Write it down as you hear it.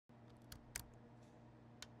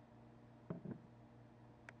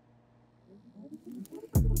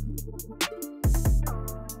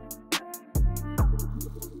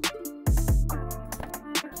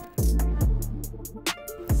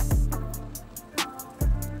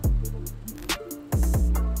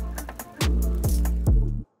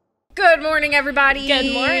Good morning, everybody.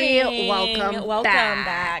 Good morning. Welcome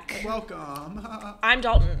back. Welcome. I'm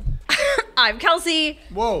Dalton. I'm Kelsey.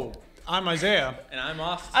 Whoa, I'm Isaiah. And I'm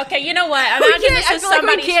off. Okay, you know what? Imagine this I is feel like we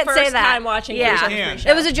somebody's can't say first that. time watching Yeah. PreService PreShow.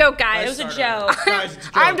 It was a joke, guys. It was a joke. Guys, it's a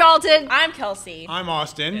joke. I'm Dalton. I'm Kelsey. I'm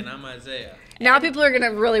Austin. And I'm Isaiah. Now people are going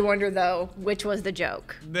to really wonder, though, which was the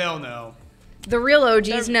joke. They'll know. The real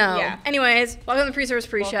OGs know. yeah. Anyways, welcome to PreService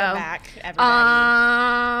PreShow. Welcome back,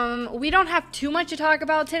 everybody. We don't have too much to talk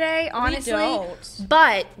about today, honestly. We don't.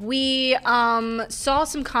 But we saw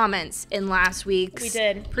some comments in last week's We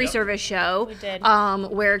did. PreService show. We did.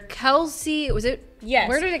 Where Kelsey, was it? Yes.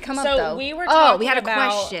 Where did it come up, so though? We were talking we had a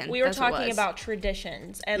about, question. We were That's what it talking was. about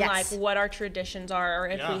traditions and Yes. like what our traditions are, or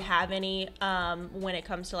if Yeah. we have any when it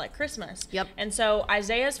comes to like Christmas. Yep. And so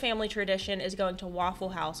Isaiah's family tradition is going to Waffle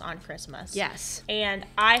House on Christmas. Yes. And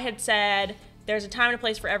I had said there's a time and a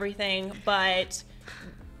place for everything, but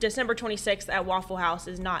December 26th at Waffle House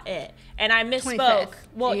is not it. And I misspoke. 25th.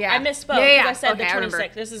 Well, Yeah. I misspoke. Yeah. because I said Okay, the I remember.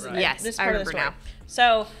 26th. This is Yes, this is I part of the remember story. now.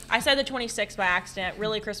 So I said the 26th by accident.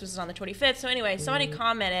 Really, Christmas is on the 25th. So anyway, somebody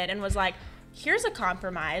commented and was like, here's a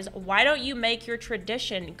compromise. Why don't you make your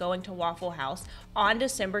tradition going to Waffle House on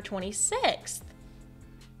December 26th?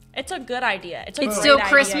 It's a good idea. It's It's great still idea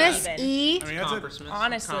Christmas even. Eve. I mean, that's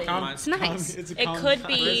Honestly. It's nice. It's a It could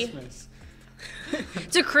be- Christmas.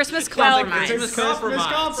 It's a Christmas Well, compromise. It's a Christmas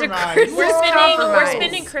compromise. Christmas We're compromise.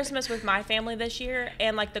 spending Christmas with my family this year,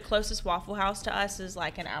 and like the closest Waffle House to us is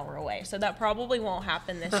like an hour away. So that probably won't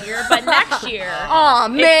happen this year, but next year, Aw,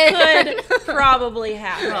 man. it could probably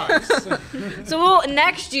happen. So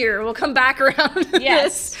next year we'll come back around to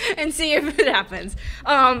Yes. this and see if it happens.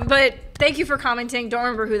 But thank you for commenting. Don't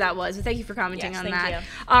remember who that was, but thank you for commenting Yes, on thank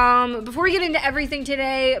that. Before we get into everything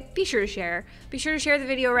today, be sure to share. Be sure to share the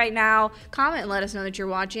video right now. Comment and let us know that you're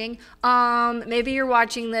watching. Maybe you're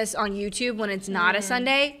watching this on YouTube when it's not a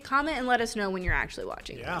Sunday. Comment and let us know when you're actually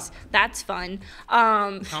watching this. That's fun.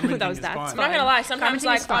 Commenting that was is that's fun. fun. I'm not gonna lie. Sometimes,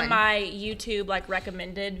 Commenting is like on fun. my YouTube, like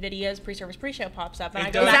recommended videos, PreService PreShow pops up, and It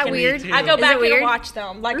I go does Is back that and weird? too. I go Is back it weird? and watch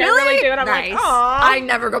them. Like Really? I really do, and I'm Nice. like, aw. I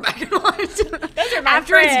never go back and watch. Those are my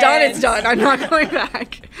After it's done, it's friends. done. I'm not going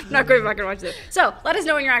back. I'm not going back and watch this. So let us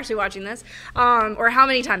know when you're actually watching this, or how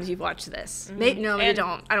many times you've watched this. Maybe no, maybe And-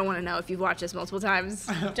 don't. I don't want to know if you've watched this multiple times.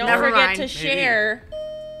 Don't Never forget mind. to share.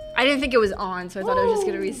 I didn't think it was on, so I thought it was just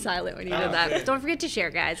going to be silent when you did that. Okay. Don't forget to share,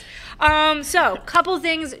 guys. So, couple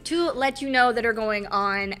things to let you know that are going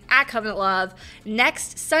on at Covenant Love.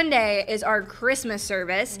 Next Sunday is our Christmas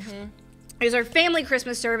service. It is our family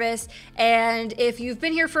Christmas service, and if you've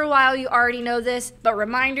been here for a while, you already know this, but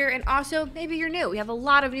reminder, and also maybe you're new. We have a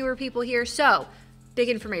lot of newer people here, so big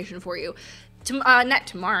information for you.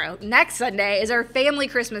 Next Sunday is our family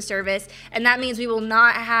Christmas service, and that means we will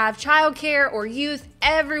not have childcare or youth.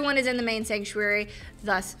 Everyone is in the main sanctuary,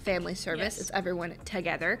 thus family service. Yes. It's everyone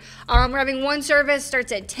together. We're having one service,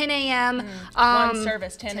 starts at 10 a.m. One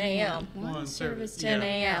service, 10 a.m. One service, 10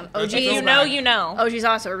 a.m. That's OG's, a If you throwback. know, you know. OG's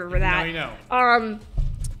also remember that. You know.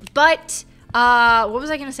 But what was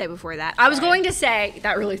I going to say before that? I was going to say,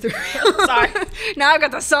 that really threw me off. Sorry. Now I've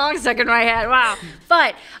got the song stuck in my head. Wow.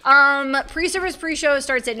 But PreService PreShow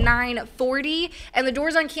starts at 9:40, and the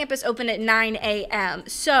doors on campus open at 9 a.m.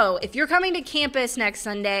 So if you're coming to campus next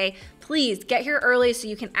Sunday, please get here early so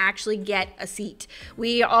you can actually get a seat.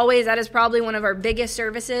 That is probably one of our biggest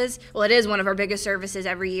services. Well, it is one of our biggest services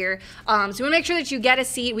every year. So we want to make sure that you get a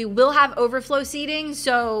seat. We will have overflow seating,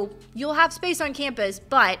 so you'll have space on campus,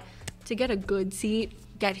 but to get a good seat,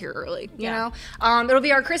 get here early, you know? It'll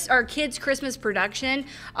be our kids' Christmas production,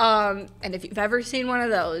 and if you've ever seen one of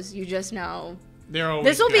those, you just know. They're always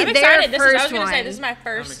This will be good. I'm their excited. first I was gonna one. say this is my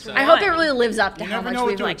first. excited. I hope it really lives up to You how never much know what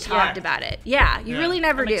we've to like expect. talked about it. Yeah, you Yeah. really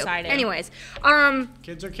never I'm do. excited. Anyways,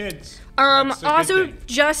 Kids are kids. That's a good also thing.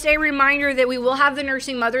 just a reminder that we will have the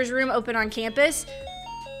nursing mother's room open on campus.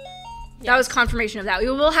 That was confirmation of that.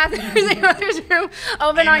 We will have the nursing mother's room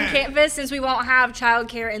open on Amen. campus since we won't have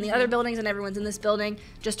childcare in the other buildings and everyone's in this building.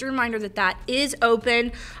 Just a reminder that that is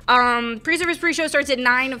open. PreService PreShow starts at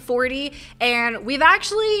 9:40, and we've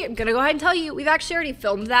actually, I'm gonna go ahead and tell you, we've actually already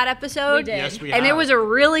filmed that episode. We did. Yes, we And have. it was a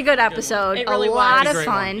really good episode. It really a was. lot It was a of great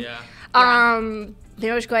fun. one. Yeah.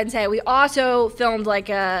 Maybe I'll just go ahead and say it. We also filmed like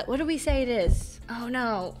a, what did we say it is? Oh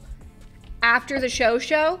no. After the show.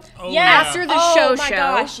 Oh, Yeah. After the Oh show. my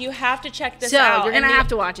gosh, you have to check this So, out. you're gonna And have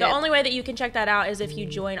to watch it. The only way that you can check that out is if you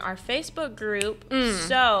join our Facebook group.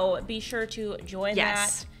 So be sure to join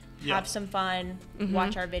Yes. that. have some fun,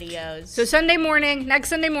 watch our videos. So next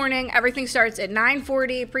Sunday morning, everything starts at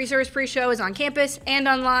 9:40. Pre-service pre-show is on campus and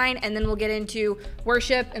online, and then we'll get into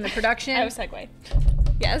worship and the production. I have a segue.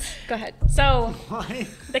 Yes, go ahead. So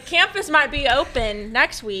the campus might be open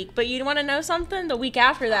next week, but you want to know something? The week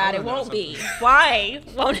after that, it won't be. Why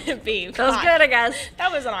won't it be? That was good, I guess.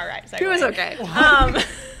 That was an all right segue. It was okay.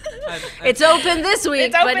 It's It's open this week,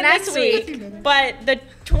 It's open but next this week, but the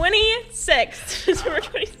 26th, December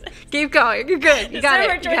 26th. Keep going. You're good. You got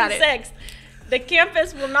it. December You got it. 26th. The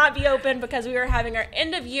campus will not be open because we are having our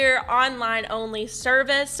end of year online only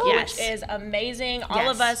service, Yes. which is amazing. All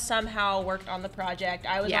of us somehow worked on the project.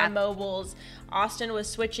 I was on mobiles. Austin was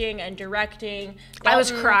switching and directing. I was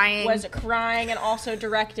Dalton crying. Was crying and also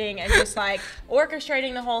directing and just like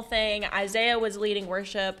orchestrating the whole thing. Isaiah was leading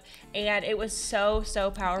worship, and it was so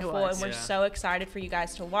powerful. was. And we're so excited for you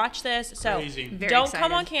guys to watch this. So Crazy. Very don't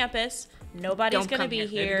come excited. on campus. Nobody's Don't going to come be here.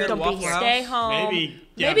 here. Maybe go to Don't be Waffle here. Stay House. home.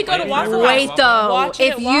 Maybe go to Waffle House. Wait though, Watch it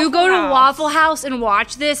if at you Waffle go to House. Waffle House and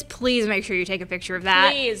watch this, please make sure you take a picture of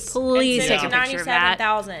that. Please Please and take send a it picture of that.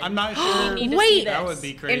 97,000. I'm not sure. need to Wait. see That this. would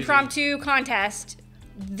be crazy. Impromptu contest.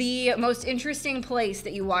 The most interesting place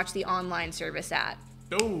that you watch the online service at.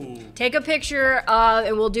 Ooh. Take a picture of,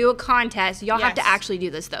 and we'll do a contest. Y'all have to Yes. actually do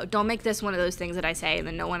this though. Don't make this one of those things that I say and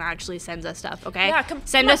then no one actually sends us stuff. Okay? Yeah,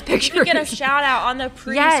 Send come us on. pictures. You can get a shout out on the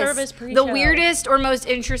pre-service pre-show. The weirdest or most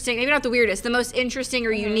interesting, maybe not the weirdest, the most interesting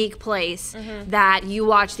or unique place that you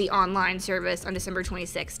watch the online service on December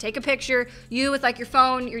 26th. Take a picture, you with like your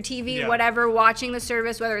phone, your TV, Yeah. whatever, watching the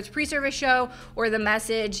service, whether it's pre-service show or the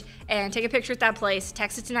message, and take a picture at that place.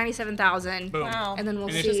 Text it to 97,000. Boom. Wow. And then we'll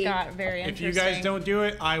And It it's- see. just got very If interesting. you guys don't do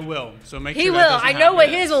it, I will. So make He sure will. that doesn't I know what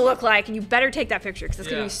happen. his will look like, and you better take that picture because it's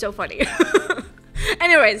gonna Yeah. be so funny.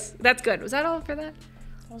 Anyways, that's good. Was that all for that?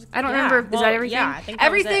 I don't Yeah. remember. Is Well, that everything? yeah, I think that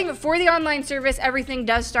was everything it. for the online service. Everything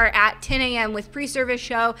does start at 10 a.m. with pre-service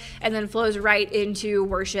show, and then flows right into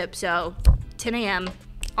worship. So 10 a.m.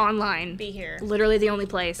 online. Be here. Literally the only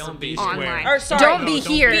place Don't be online. Or sorry. Don't No, be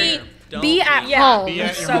don't here. be Be, here. Don't at be- home. Be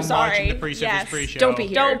at your So home sorry. watching the pre-service Yes. pre-show. Don't be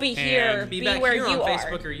here. Don't be here. And Be Be back where here you on are.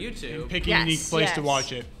 Facebook or YouTube. Pick a Yes. unique place to Yes.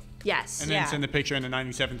 watch it. Yes. And then Yeah. send the picture in the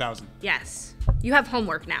 97,000. Yes. You have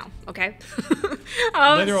homework now. Okay.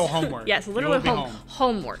 Literal homework. Yes, You literal will be home.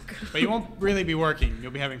 homework. But you won't really be working.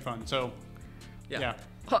 You'll be having fun. So, yeah.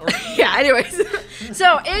 Yeah, anyways.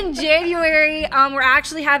 So in January, we're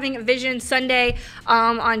actually having Vision Sunday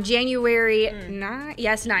on January 9th.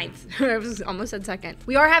 Yes, 9th. I was almost said 2nd.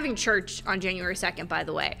 We are having church on January 2nd, by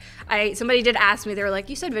the way. Somebody did ask me, they were like,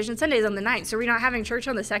 you said Vision Sunday is on the 9th, so we're not having church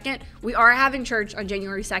on the 2nd? We are having church on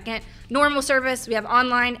January 2nd. Normal service, we have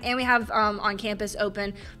online, and we have on campus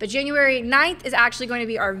open. But January 9th is actually going to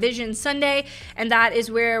be our Vision Sunday, and that is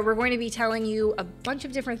where we're going to be telling you a bunch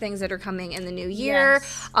of different things that are coming in the new year.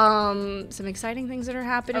 Yes. Some exciting things that are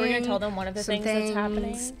happening. Are we gonna tell them one of the Some things that's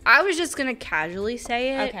happening? I was just gonna casually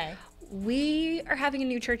say it. Okay. We are having a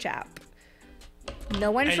new church app.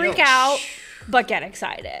 No one Hey, freak yo. out, but get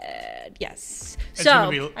excited. Yes. It's gonna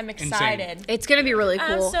So be I'm insane. excited. it's gonna be really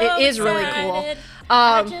I'm cool. so It is really cool. excited.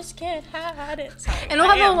 I Um, just can't hide it. Sorry. And we'll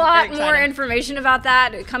I have a am lot very more excited. information about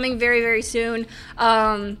that coming very, very soon.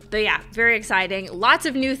 But yeah, very exciting. Lots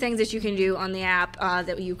of new things that you can do on the app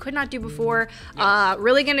that you could not do before.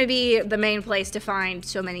 Really going to be the main place to find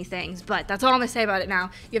so many things. But that's all I'm going to say about it now.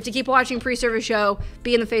 You have to keep watching Pre-Service Show,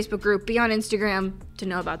 be in the Facebook group, be on Instagram to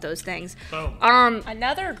know about those things. Boom.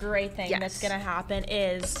 Another great thing Yes. that's gonna happen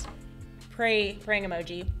is praying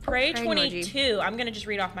emoji. Pray Praying 22. I'm gonna just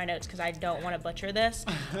read off my notes because I don't want to butcher this.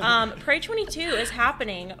 Pray 22 is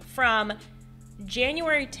happening from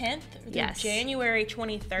January 10th through Yes. January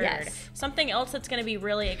 23rd. Yes. Something else that's going to be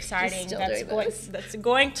really exciting still that's doing this.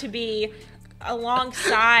 going to be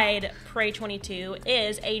alongside Pray 22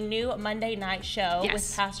 is a new Monday night show Yes.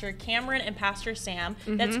 with Pastor Cameron and Pastor Sam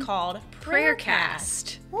that's called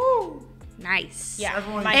Prayercast. Woo! Nice. Yeah.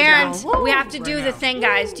 Everyone mic And drop. we have to Right do now. the thing,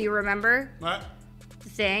 guys. Do you remember What? the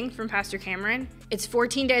thing from Pastor Cameron? It's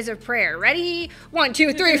 14 days of prayer. Ready? 1,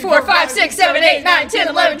 2, 3, 4, 5, 6, 7, 8, 9, 10,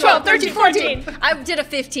 11, 12, 13, 14. I did a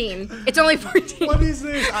 15. It's only 14. What is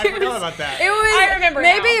this? I forgot about that. It was. I remember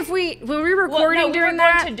Maybe now. if we were we Well, recording no, we during were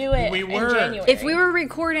that. going to do it We in were. January. If we were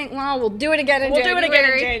recording, well, we'll do it again in We'll do it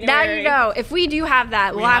January. again in There January. you go. If we do have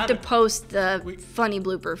that, we'll have have to it. post the We- funny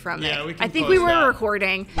blooper from Yeah, it. we can I think we post were that.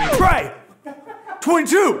 recording. Pray.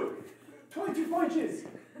 22. 22 punches.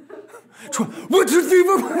 1, 2, 3,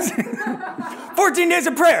 4, 5, 6. 14 days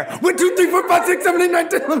of prayer. 1, 2, 3, 4, 5, 6, 7, 8, 9,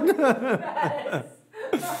 10, 11.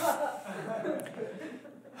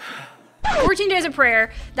 14 days of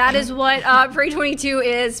prayer. That is what Pray 22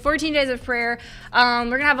 is. 14 days of prayer. We're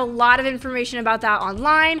going to have a lot of information about that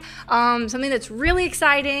online. Something that's really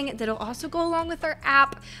exciting that'll also go along with our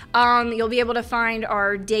app. You'll be able to find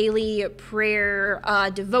our daily prayer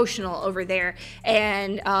devotional over there.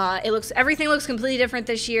 And everything looks completely different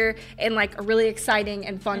this year in like a really exciting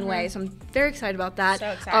and fun way. So I'm very excited about that. So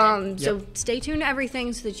excited. So stay tuned to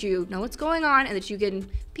everything so that you know what's going on and that you can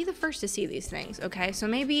be the first to see these things. Okay, so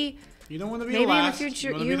maybe You don't want to be maybe the last. in the future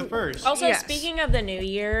you want to be the first. Also, Yes. speaking of the new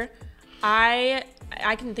year, I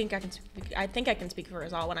think I can speak for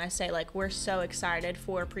us all when I say like we're so excited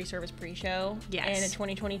for PreService PreShow. Yes. And in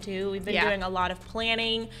 2022, we've been Yeah. doing a lot of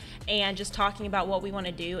planning and just talking about what we want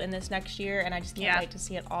to do in this next year, and I just can't Yeah. wait to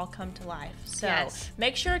see it all come to life. So Yes.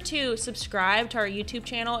 make sure to subscribe to our YouTube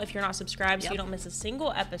channel if you're not subscribed, so Yep. you don't miss a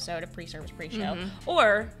single episode of PreService PreShow,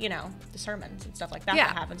 or the sermons and stuff like that Yeah.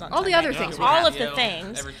 that happens on All the Sunday. other things we all have. of the Video,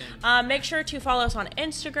 things. everything. Make sure to follow us on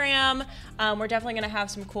Instagram. We're definitely going to have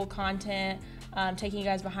some cool content, taking you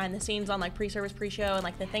guys behind the scenes on like PreService PreShow and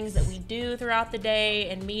like the things that we do throughout the day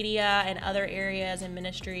in media and other areas and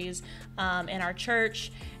ministries in our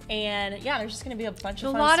church. And yeah, there's just going to be a bunch of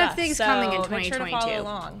A fun lot of stuff. things So coming in make sure to 2022. follow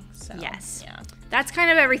along. So, Yes. Yeah. That's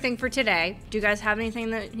kind of everything for today. Do you guys have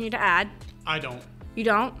anything that you need to add? I don't. You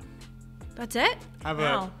don't? That's it? Have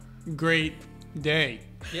Wow. a great day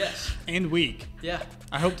Yes. and week. Yeah.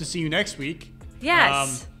 I hope to see you next week.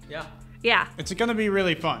 Yes. Yeah. Yeah. It's going to be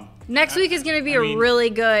really fun. Next week is going to be I a mean, really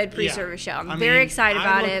good Yeah. pre-service show. I'm I very mean, excited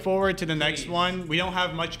about I look it. forward to the next Please. one. We don't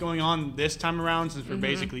have much going on this time around since we're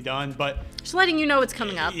basically done, but Just letting you know what's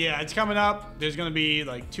coming up. yeah, it's coming up. There's going to be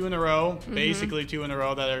like 2 in a row, basically 2 in a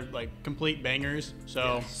row that are like complete bangers.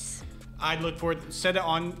 So I'd look forward. Set it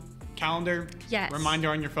on calendar. Yes. Reminder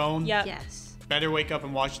on your phone. Yep. Yes. Better wake up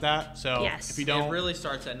and watch that. So Yes. if you don't, It really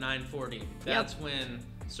starts at 9:40. That's when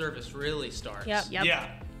service really starts. Yep. Yep. yeah,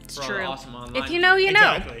 It's For all the true. awesome online If you know, you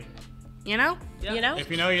know. exactly. You know? Yeah. You know? If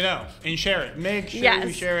you know, you know, and share it. Make sure Yes.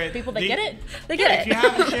 you share it. People that get it. They get If it. you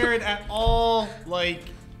haven't shared at all, like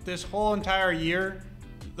this whole entire year,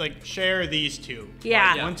 like share these two.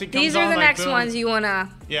 Yeah. Like, once it comes These are on, the like, next boom, ones you want to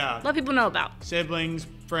Yeah. let people know about. Siblings,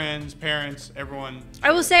 friends, parents, everyone.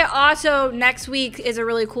 I will say also next week is a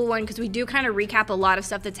really cool one because we do kind of recap a lot of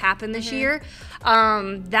stuff that's happened this year.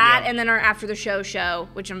 That Yeah. and then our after the show,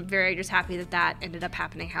 which I'm very just happy that ended up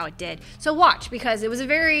happening how it did. So watch because it was a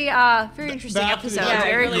very very interesting After the episode. show-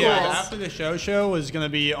 Very cool. Yeah, the after the show was gonna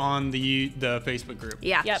be on the Facebook group.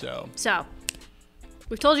 Yeah. Yep. So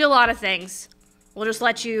We've told you a lot of things. We'll just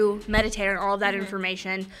let you meditate on all of that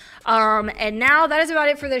information. And now that is about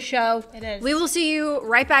it for this show. It is. We will see you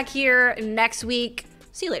right back here next week.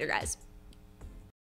 See you later, guys.